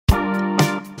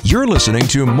You're listening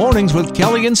to Mornings with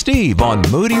Kelly and Steve on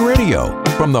Moody Radio.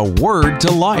 From the Word to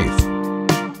Life.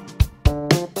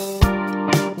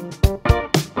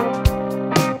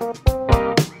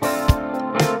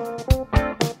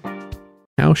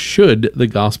 How should the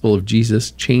gospel of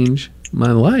Jesus change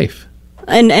my life?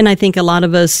 And I think a lot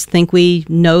of us think we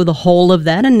know the whole of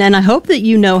that, and I hope that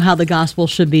you know how the gospel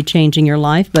should be changing your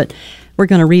life, but we're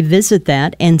going to revisit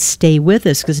that and stay with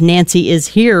us because Nancy is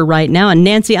here right now. And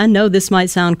Nancy, I know this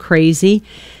might sound crazy,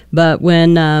 but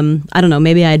when, I don't know,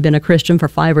 maybe I had been a Christian for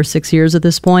 5 or 6 years at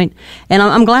this point, and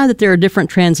I'm glad that there are different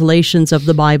translations of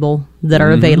the Bible that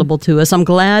are available to us. I'm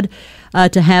glad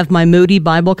to have my Moody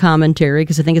Bible commentary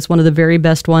because I think it's one of the very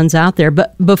best ones out there.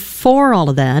 But before all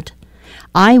of that,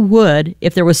 I would,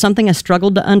 if there was something I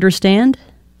struggled to understand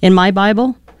in my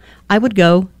Bible, I would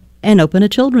go and open a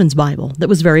children's Bible that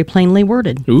was very plainly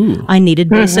worded. Ooh. I needed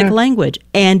basic language,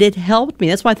 and it helped me.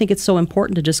 That's why I think it's so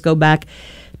important to just go back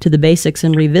to the basics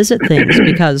and revisit things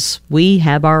because we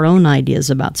have our own ideas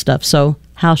about stuff. So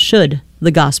how should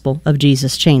the gospel of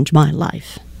Jesus change my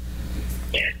life?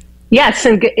 Yes,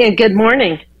 and good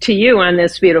morning to you on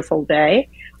this beautiful day.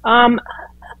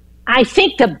 I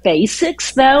think the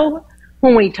basics, though,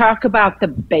 when we talk about the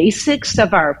basics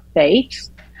of our faith,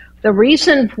 the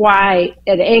reason why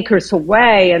it anchors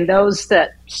away and those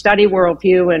that study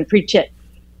worldview and preach it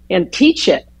and teach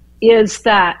it is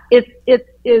that it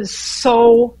is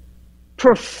so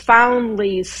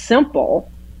profoundly simple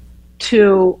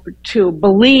to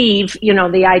believe,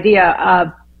 the idea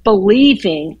of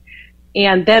believing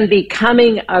and then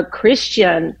becoming a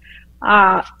Christian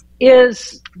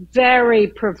is very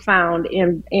profound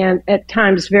and at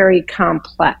times very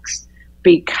complex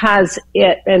because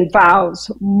it involves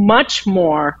much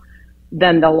more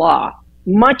than the law,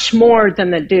 much more than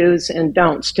the do's and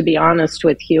don'ts, to be honest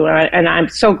with you. And I'm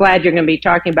so glad you're going to be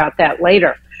talking about that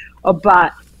later.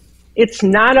 But it's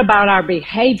not about our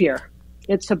behavior.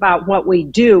 It's about what we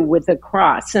do with the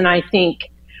cross. And I think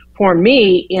for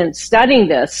me, in studying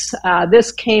this,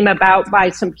 this came about by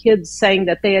some kids saying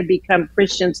that they had become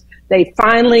Christians. They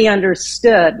finally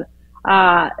understood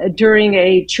during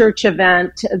a church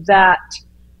event that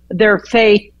their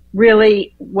faith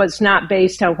really was not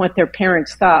based on what their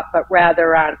parents thought, but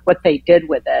rather on what they did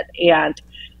with it. And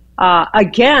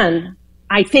again,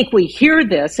 I think we hear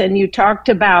this, and you talked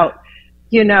about,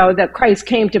 that Christ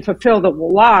came to fulfill the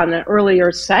law in an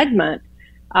earlier segment.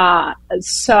 But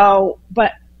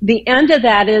the end of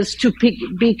that is to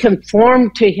be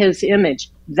conformed to his image.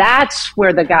 That's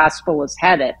where the gospel is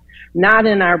headed, not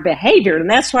in our behavior. And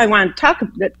that's why I want to talk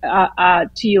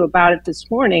to you about it this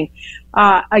morning.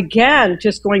 Again,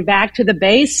 just going back to the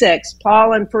basics,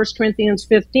 Paul in 1 Corinthians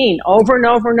 15, over and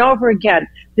over and over again,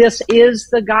 this is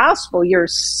the gospel. You're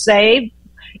saved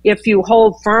if you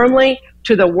hold firmly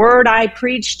to the word I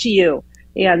preach to you.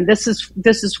 And this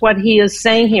is what he is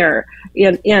saying here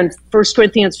in 1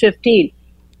 Corinthians 15.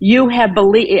 You have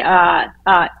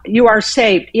you are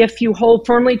saved if you hold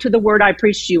firmly to the word I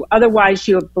preach to you. Otherwise,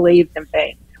 you have believed in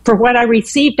vain. For what I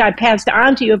received, I passed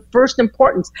on to you of first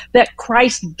importance, that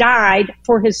Christ died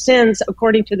for his sins,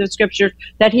 according to the scriptures,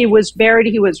 that he was buried,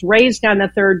 he was raised on the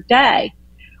third day,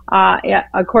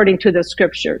 according to the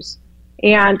scriptures.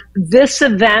 And this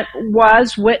event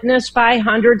was witnessed by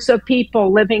hundreds of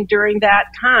people living during that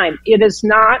time. It is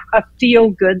not a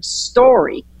feel-good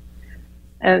story.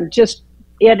 And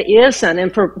it isn't.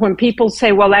 And when people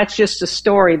say, well, that's just a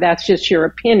story, that's just your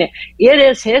opinion, it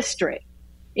is history.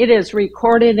 It is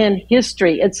recorded in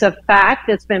history. It's a fact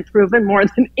that's been proven more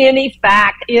than any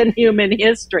fact in human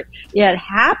history. It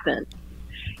happened.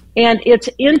 And it's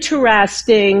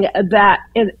interesting that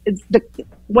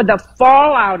the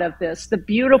fallout of this, the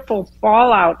beautiful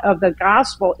fallout of the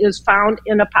gospel, is found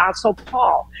in Apostle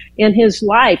Paul in his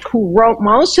life, who wrote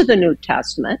most of the New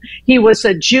Testament. He was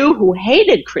a Jew who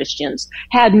hated Christians,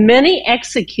 had many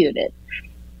executed.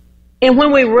 And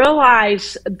when we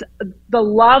realize the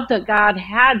love that God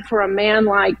had for a man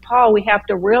like Paul, we have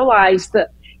to realize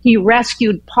that he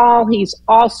rescued Paul. He's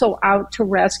also out to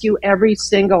rescue every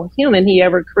single human he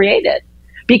ever created,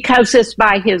 because it's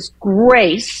by his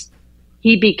grace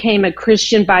he became a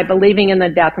Christian, by believing in the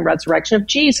death and resurrection of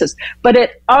Jesus. But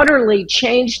it utterly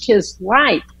changed his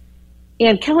life.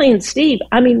 And Kelly and Steve,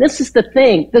 this is the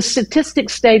thing. The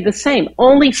statistics stayed the same.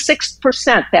 Only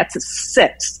 6%, that's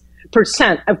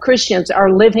 6% of Christians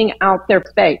are living out their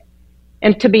faith.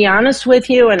 And to be honest with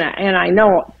you, and I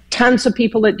know tons of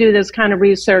people that do this kind of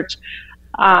research,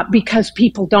 because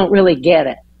people don't really get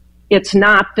it. It's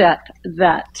not that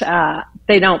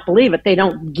they don't believe it. They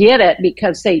don't get it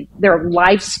because their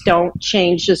lives don't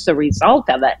change as a result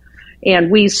of it.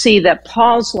 And we see that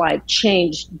Paul's life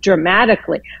changed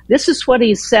dramatically. This is what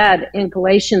he said in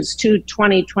Galatians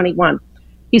 2:20-21.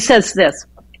 He says this,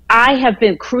 I have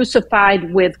been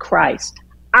crucified with Christ.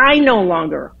 It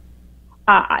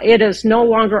is no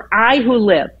longer I who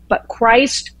live, but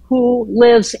Christ who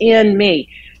lives in me.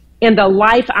 In the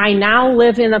life I now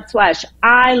live in the flesh,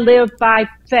 I live by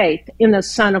faith in the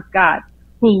Son of God,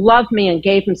 who loved me and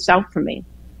gave himself for me.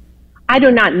 I do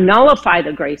not nullify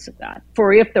the grace of God,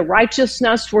 for if the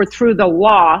righteousness were through the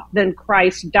law, then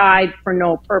Christ died for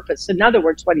no purpose. In other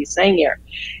words, what he's saying here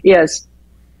is,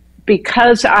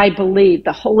 because I believe,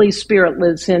 the Holy Spirit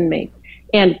lives in me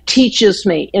and teaches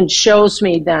me and shows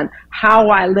me then how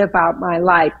I live out my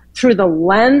life through the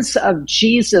lens of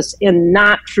Jesus and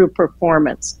not through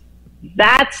performance.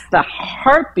 That's the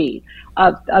heartbeat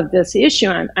of this issue.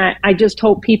 And I just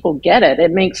hope people get it.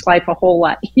 It makes life a whole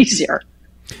lot easier.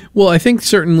 Well, I think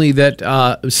certainly that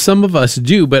some of us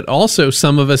do, but also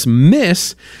some of us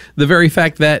miss the very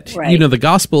fact that, Right. the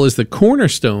gospel is the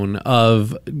cornerstone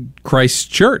of Christ's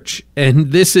church,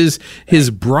 and this is his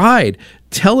bride.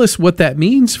 Tell us what that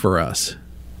means for us.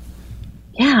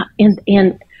 Yeah,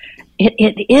 and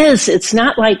it is. It's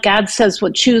not like God says,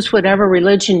 well, choose whatever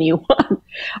religion you want.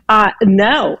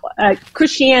 No,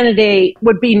 Christianity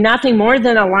would be nothing more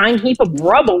than a lying heap of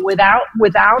rubble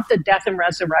without the death and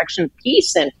resurrection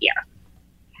piece in here.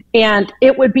 And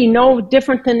it would be no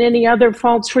different than any other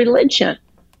false religion.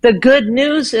 The good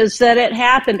news is that it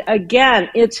happened. Again,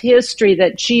 it's history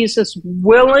that Jesus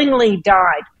willingly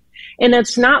died. And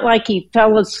it's not like he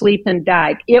fell asleep and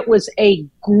died. It was a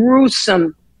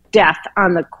gruesome death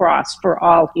on the cross for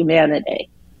all humanity.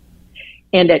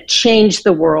 And it changed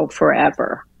the world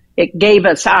forever. It gave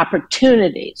us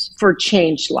opportunities for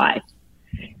changed life.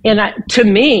 And to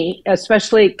me,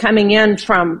 especially coming in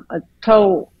from a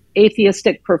total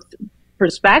atheistic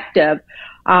perspective,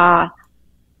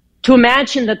 to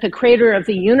imagine that the creator of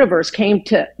the universe came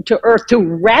to earth to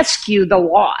rescue the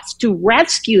lost, to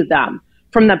rescue them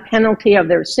from the penalty of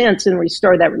their sins and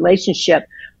restore that relationship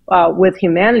with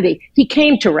humanity. He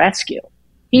came to rescue.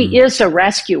 He is a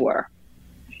rescuer.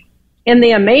 And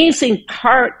the amazing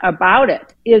part about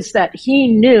it is that he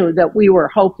knew that we were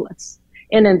hopeless.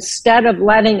 And instead of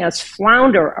letting us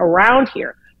flounder around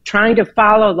here, trying to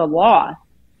follow the law,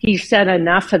 he said,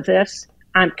 enough of this.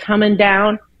 I'm coming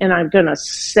down and I'm going to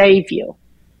save you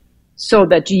so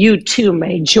that you too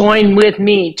may join with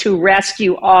me to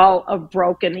rescue all of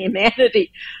broken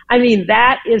humanity. I mean,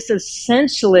 that is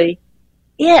essentially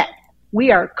it.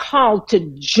 We are called to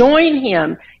join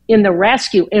him in the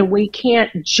rescue, and we can't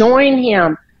join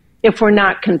him if we're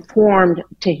not conformed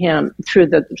to him through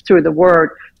the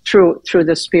word, through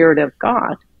the Spirit of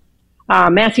God.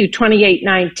 Matthew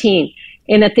 28:19.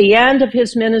 And at the end of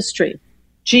his ministry,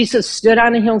 Jesus stood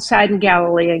on a hillside in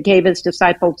Galilee and gave his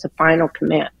disciples the final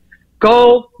command.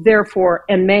 Go, therefore,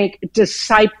 and make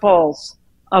disciples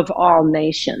of all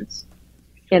nations.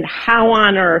 And how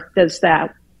on earth does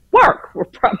that work? We're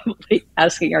probably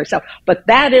asking ourselves. But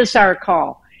that is our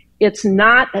call. It's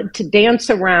not to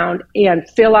dance around and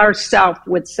fill ourselves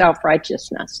with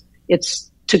self-righteousness.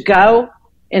 It's to go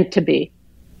and to be.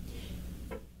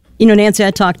 Nancy,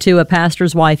 I talked to a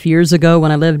pastor's wife years ago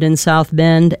when I lived in South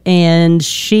Bend, and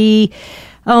she,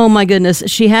 oh my goodness,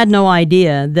 she had no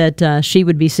idea that she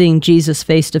would be seeing Jesus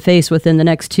face to face within the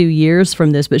next 2 years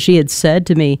from this. But she had said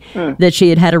to me that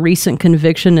she had a recent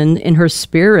conviction in her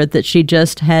spirit that she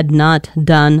just had not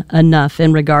done enough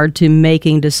in regard to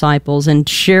making disciples and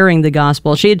sharing the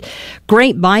gospel. She had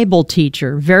great Bible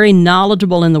teacher, very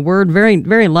knowledgeable in the Word, very,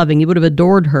 very loving. You would have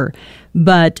adored her.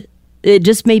 But it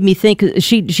just made me think,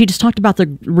 she just talked about the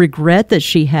regret that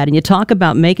she had. And you talk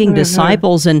about making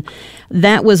disciples, and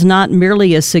that was not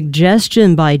merely a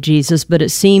suggestion by Jesus, but it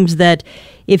seems that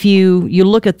if you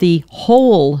look at the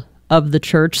whole of the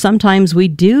church, sometimes we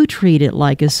do treat it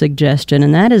like a suggestion,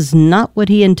 and that is not what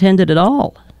he intended at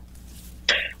all.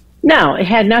 No, it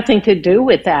had nothing to do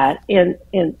with that. And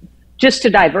just to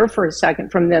divert for a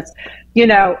second from this,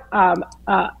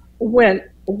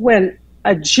 when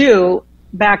a Jew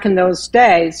back in those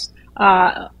days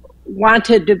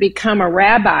wanted to become a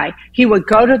rabbi, he would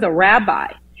go to the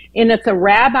rabbi, and if the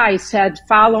rabbi said,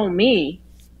 "Follow me,"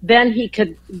 then he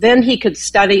could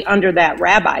study under that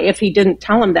rabbi. If he didn't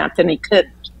tell him that, then he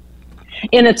couldn't.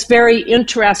 And it's very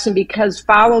interesting because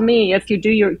 "follow me," if you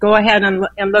do go ahead and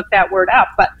look that word up,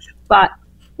 but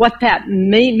what that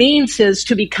means is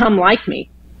to become like me.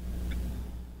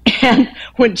 And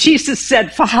when Jesus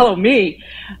said, "Follow me,"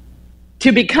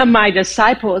 to become my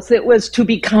disciples, it was to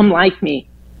become like me.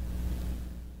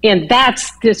 And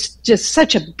that's just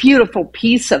such a beautiful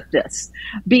piece of this,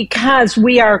 because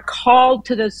we are called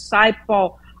to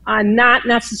disciple, not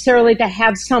necessarily to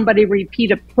have somebody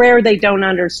repeat a prayer they don't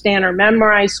understand or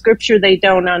memorize scripture they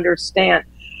don't understand,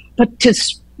 but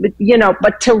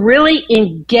to really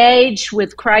engage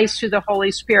with Christ through the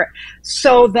Holy Spirit,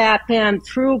 so that then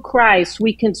through Christ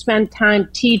we can spend time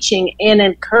teaching and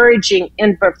encouraging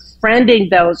and befriending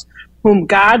those whom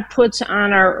God puts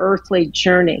on our earthly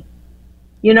journey.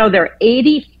 You know, there are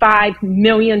 85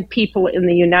 million people in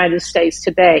the United States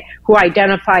today who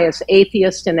identify as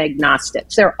atheists and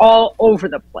agnostics. They're all over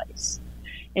the place.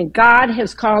 And God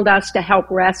has called us to help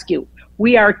rescue.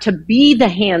 We are to be the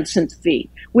hands and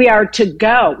feet. We are to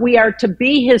go. We are to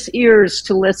be his ears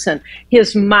to listen,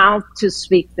 his mouth to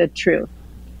speak the truth.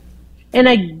 And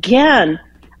again,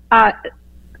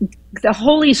 the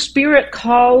Holy Spirit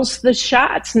calls the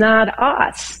shots, not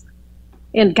us.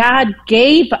 And God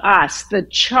gave us the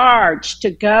charge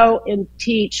to go and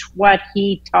teach what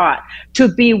he taught,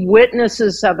 to be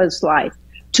witnesses of his life,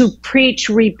 to preach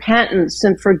repentance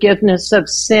and forgiveness of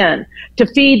sin, to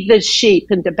feed the sheep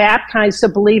and to baptize the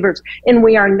believers. And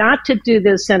we are not to do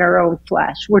this in our own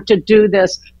flesh. We're to do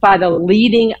this by the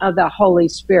leading of the Holy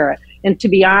Spirit. And to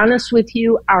be honest with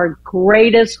you, our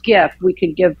greatest gift we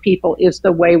can give people is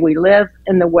the way we live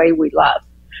and the way we love.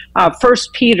 1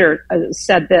 Peter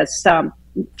said this,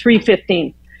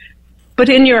 3:15. But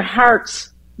in your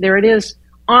hearts, there it is,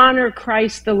 honor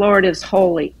Christ the Lord as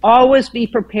holy. Always be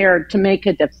prepared to make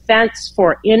a defense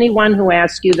for anyone who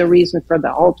asks you the reason for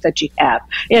the hope that you have.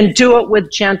 And do it with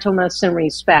gentleness and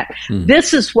respect.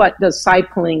 This is what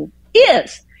discipling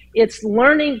is. It's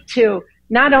learning to,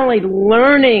 not only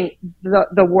learning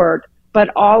the word, but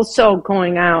also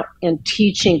going out and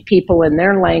teaching people in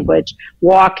their language,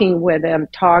 walking with them,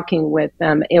 talking with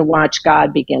them, and watch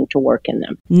God begin to work in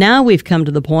them. Now we've come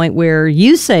to the point where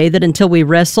you say that until we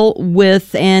wrestle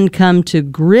with and come to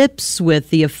grips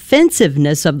with the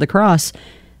offensiveness of the cross,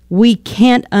 we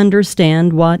can't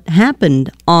understand what happened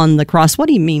on the cross. What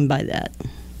do you mean by that?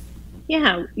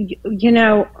 Yeah, you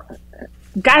know,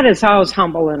 God is always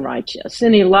humble and righteous,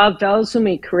 and he loved those whom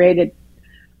he created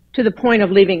to the point of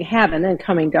leaving heaven and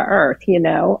coming to earth, you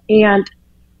know, and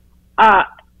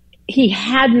he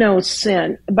had no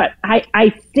sin. But I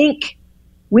think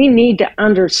we need to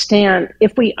understand,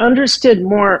 if we understood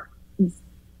more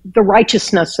the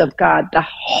righteousness of God, the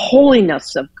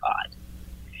holiness of God,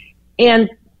 and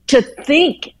to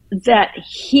think that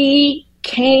he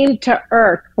came to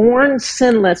earth, born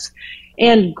sinless,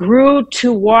 and grew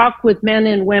to walk with men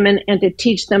and women and to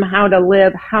teach them how to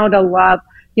live, how to love,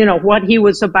 you know, what he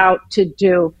was about to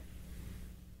do.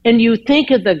 And you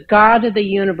think of the God of the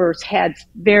universe had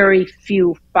very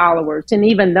few followers. And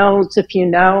even those, if you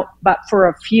know, but for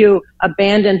a few,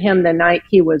 abandoned him the night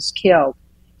he was killed.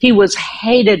 He was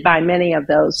hated by many of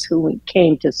those who he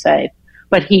came to save.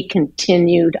 But he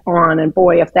continued on. And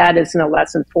boy, if that isn't a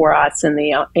lesson for us in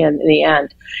the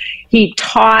end. He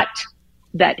taught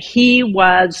that he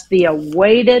was the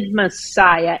awaited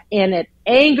Messiah, and it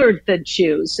angered the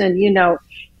Jews. And, you know,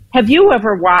 have you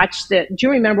ever watched it? Do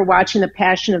you remember watching The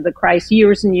Passion of the Christ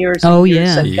years and years and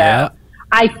years ago? Yeah.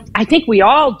 I think we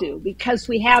all do, because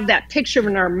we have that picture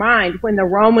in our mind when the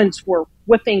Romans were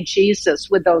whipping Jesus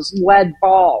with those lead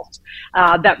balls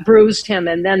that bruised him,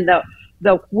 and then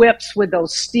the whips with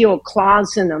those steel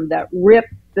claws in them that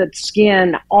ripped the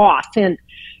skin off.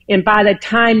 And by the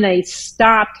time they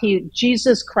stopped,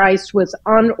 Jesus Christ was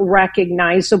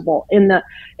unrecognizable.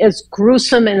 As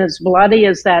gruesome and as bloody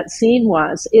as that scene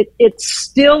was, it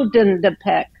still didn't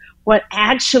depict what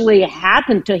actually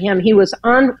happened to him. He was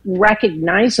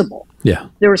unrecognizable. Yeah.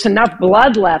 There was enough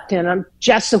blood left in him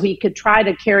just so he could try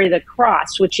to carry the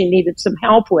cross, which he needed some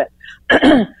help with.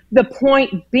 The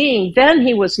point being, then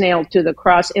he was nailed to the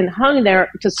cross and hung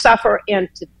there to suffer and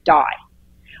to die.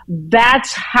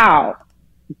 That's how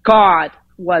God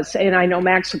was, and I know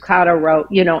Max Lucado wrote,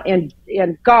 you know, and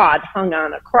God hung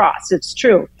on a cross. It's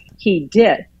true, he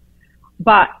did.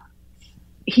 But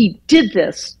he did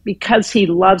this because he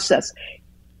loves us.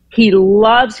 He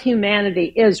loves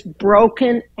humanity, as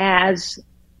broken as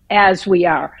we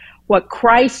are. What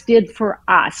Christ did for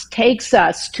us takes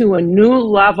us to a new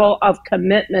level of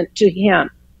commitment to him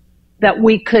that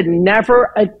we could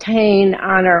never attain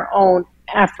on our own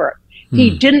effort.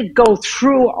 He didn't go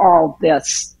through all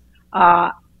this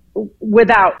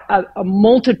without a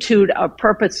multitude of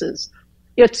purposes.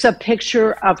 It's a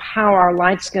picture of how our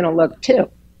life's going to look too.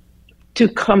 To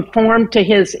conform to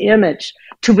his image,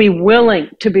 to be willing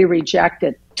to be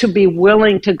rejected, to be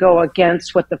willing to go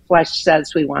against what the flesh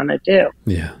says we want to do.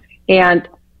 Yeah. And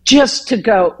just to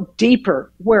go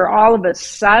deeper, where all of a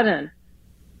sudden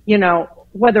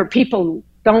whether people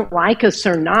don't like us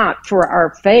or not for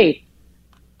our faith,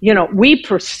 we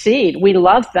proceed, we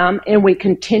love them, and we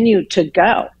continue to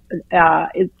go.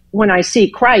 When I see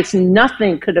Christ,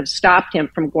 nothing could have stopped him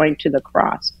from going to the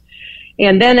cross.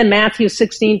 And then in Matthew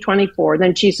 16:24,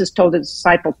 then Jesus told his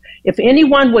disciples, if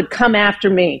anyone would come after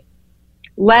me,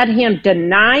 let him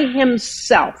deny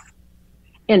himself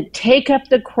and take up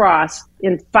the cross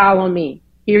and follow me.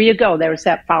 Here you go. There's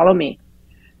that follow me.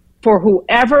 For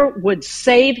whoever would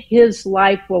save his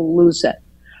life will lose it.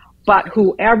 But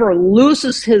whoever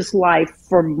loses his life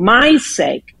for my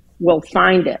sake will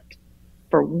find it.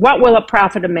 For what will it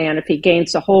profit a man if he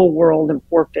gains the whole world and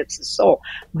forfeits his soul?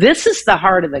 This is the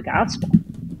heart of the gospel.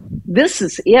 This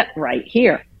is it right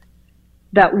here.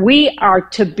 That we are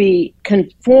to be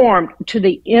conformed to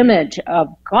the image of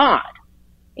God.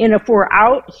 And if we're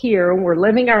out here and we're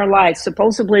living our lives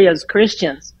supposedly as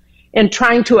Christians and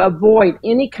trying to avoid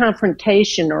any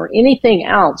confrontation or anything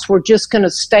else, we're just going to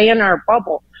stay in our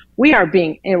bubble. We are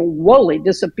being woefully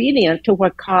disobedient to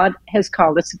what God has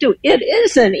called us to do. It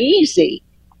isn't easy,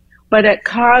 but it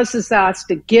causes us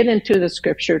to get into the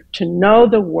scripture, to know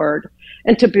the word,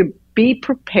 and to be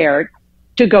prepared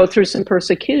to go through some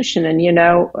persecution. And,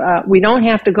 we don't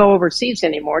have to go overseas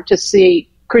anymore to see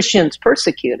Christians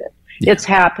persecuted. Yeah. It's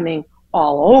happening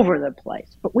all over the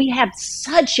place. But we have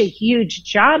such a huge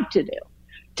job to do,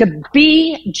 to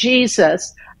be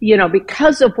Jesus,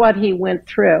 because of what he went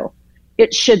through.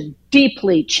 It should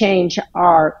deeply change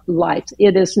our lives.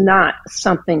 It is not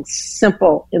something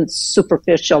simple and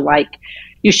superficial, like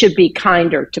you should be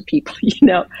kinder to people,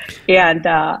 and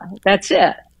that's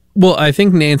it. Well, I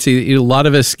think, Nancy, a lot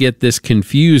of us get this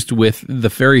confused with the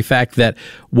very fact that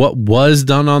what was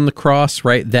done on the cross,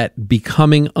 right, that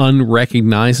becoming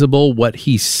unrecognizable, what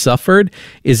he suffered,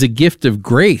 is a gift of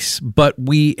grace. But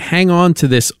we hang on to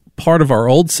this part of our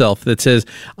old self that says,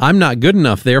 I'm not good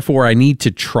enough, therefore I need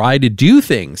to try to do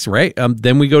things, right?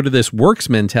 Then we go to this works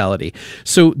mentality.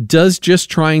 So does just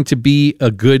trying to be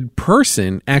a good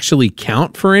person actually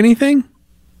count for anything?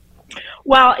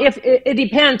 Well, if it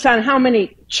depends on how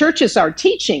many churches are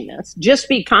teaching this. Just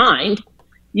be kind.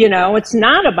 It's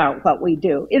not about what we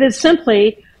do. It is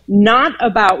simply not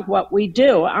about what we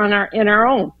do in our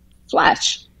own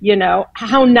flesh.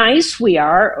 How nice we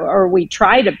are, or we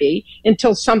try to be,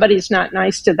 until somebody's not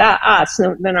nice to us,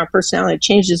 then our personality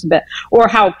changes a bit. Or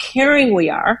how caring we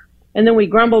are, and then we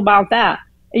grumble about that.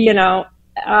 It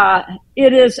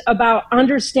is about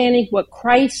understanding what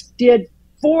Christ did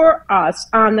for us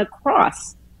on the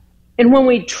cross. And when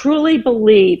we truly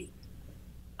believe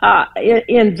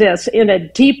in this, in a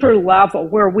deeper level,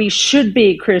 where we should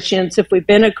be Christians, if we've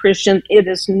been a Christian, we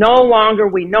no longer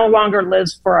live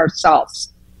for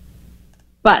ourselves.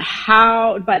 But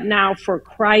now for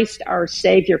Christ our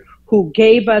Savior, who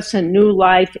gave us a new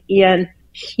life in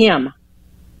him.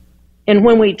 And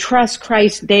when we trust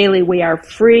Christ daily, we are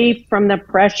free from the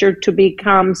pressure to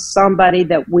become somebody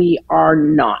that we are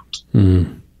not.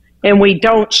 Mm. And we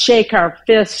don't shake our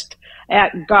fist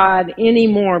at God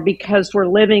anymore because we're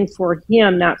living for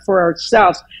him, not for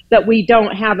ourselves, that we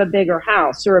don't have a bigger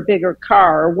house or a bigger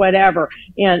car or whatever.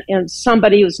 And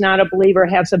somebody who's not a believer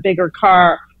has a bigger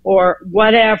car or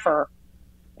whatever.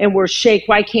 And we're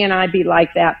why can't I be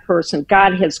like that person?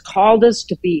 God has called us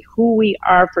to be who we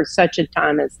are for such a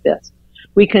time as this.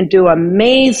 We can do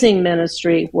amazing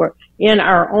ministry in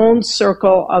our own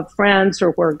circle of friends,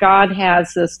 or where God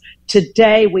has us.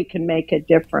 Today we can make a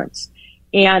difference.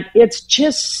 And it's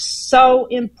just so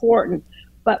important.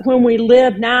 But when we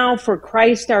live now for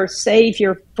Christ our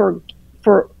Savior, for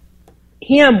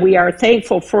him, we are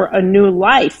thankful for a new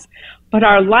life. But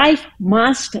our life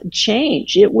must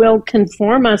change. It will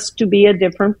conform us to be a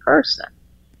different person.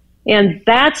 And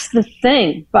that's the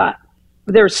thing. But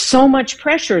there's so much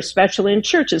pressure, especially in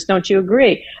churches, don't you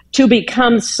agree, to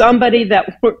become somebody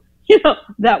that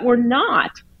we're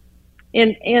not.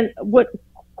 And what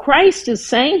Christ is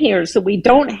saying here is that we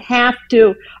don't have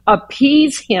to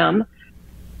appease him,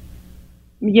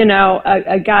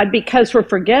 God, because we're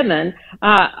forgiven,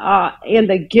 and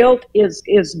the guilt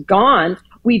is gone.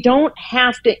 We don't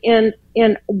have to, in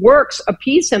works,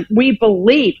 appease him. We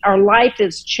believe our life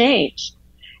is changed.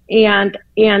 And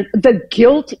the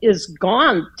guilt is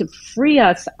gone to free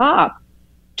us up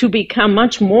to become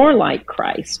much more like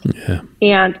Christ. Yeah.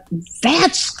 And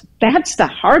that's the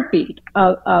heartbeat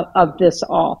of this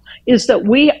all, is that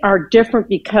we are different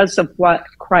because of what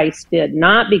Christ did,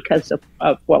 not because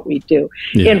of what we do.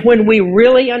 Yeah. And when we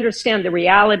really understand the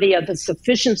reality of the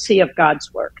sufficiency of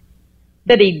God's work,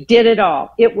 that he did it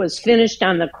all, it was finished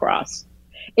on the cross,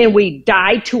 and we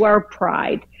die to our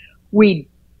pride, we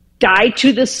die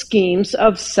to the schemes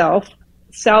of self,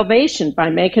 salvation by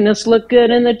making us look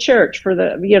good in the church for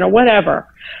the, whatever.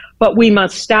 But we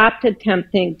must stop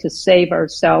attempting to save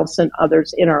ourselves and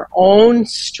others in our own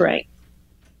strength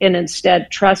and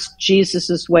instead trust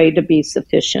Jesus' way to be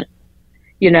sufficient.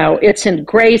 It's in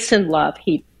grace and love.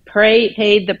 He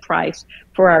paid the price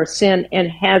for our sin and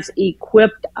has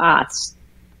equipped us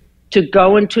to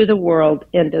go into the world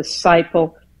and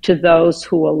disciple to those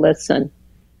who will listen.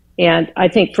 And I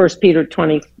think 1 Peter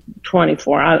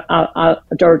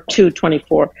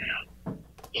 2:24,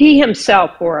 he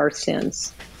himself bore our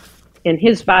sins in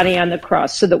his body on the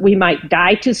cross so that we might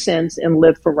die to sins and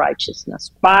live for righteousness.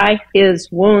 By his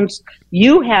wounds,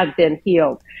 you have been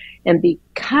healed. And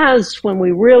because when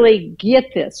we really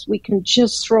get this, we can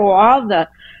just throw all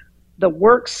the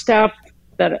work stuff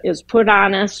that is put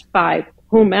on us by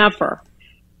whomever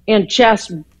and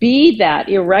just be that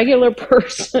irregular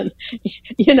person,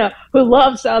 who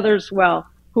loves others well,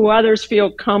 who others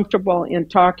feel comfortable in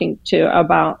talking to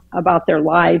about their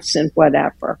lives and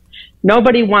whatever.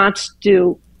 Nobody wants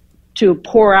to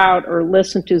pour out or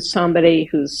listen to somebody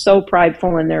who's so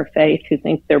prideful in their faith, who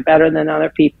think they're better than other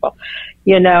people.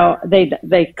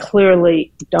 They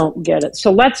clearly don't get it.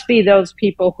 So let's be those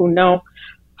people who know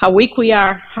how weak we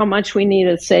are, how much we need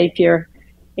a Savior,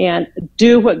 and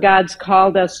do what God's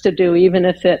called us to do, even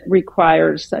if it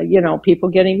requires, people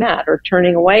getting mad or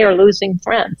turning away or losing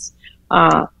friends.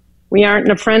 We aren't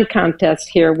in a friend contest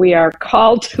here. We are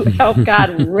called to help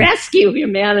God rescue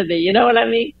humanity. You know what I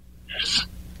mean?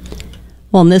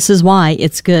 Well, and this is why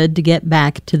it's good to get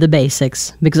back to the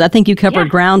basics, because I think you covered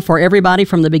ground for everybody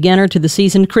from the beginner to the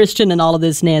seasoned Christian and all of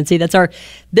this, Nancy. That's our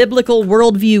biblical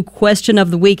worldview question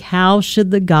of the week. How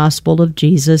should the gospel of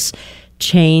Jesus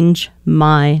change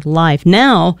my life?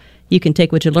 Now, you can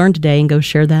take what you learned today and go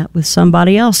share that with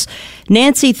somebody else.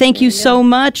 Nancy, thank you so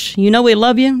much. We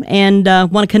love you and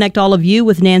want to connect all of you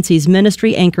with Nancy's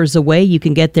ministry, Anchors Away. You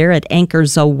can get there at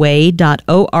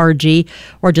anchorsaway.org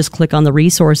or just click on the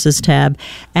resources tab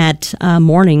at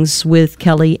Mornings with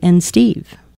Kelly and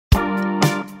Steve.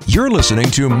 You're listening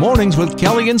to Mornings with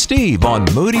Kelly and Steve on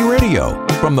Moody Radio,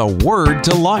 from the Word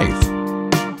to Life.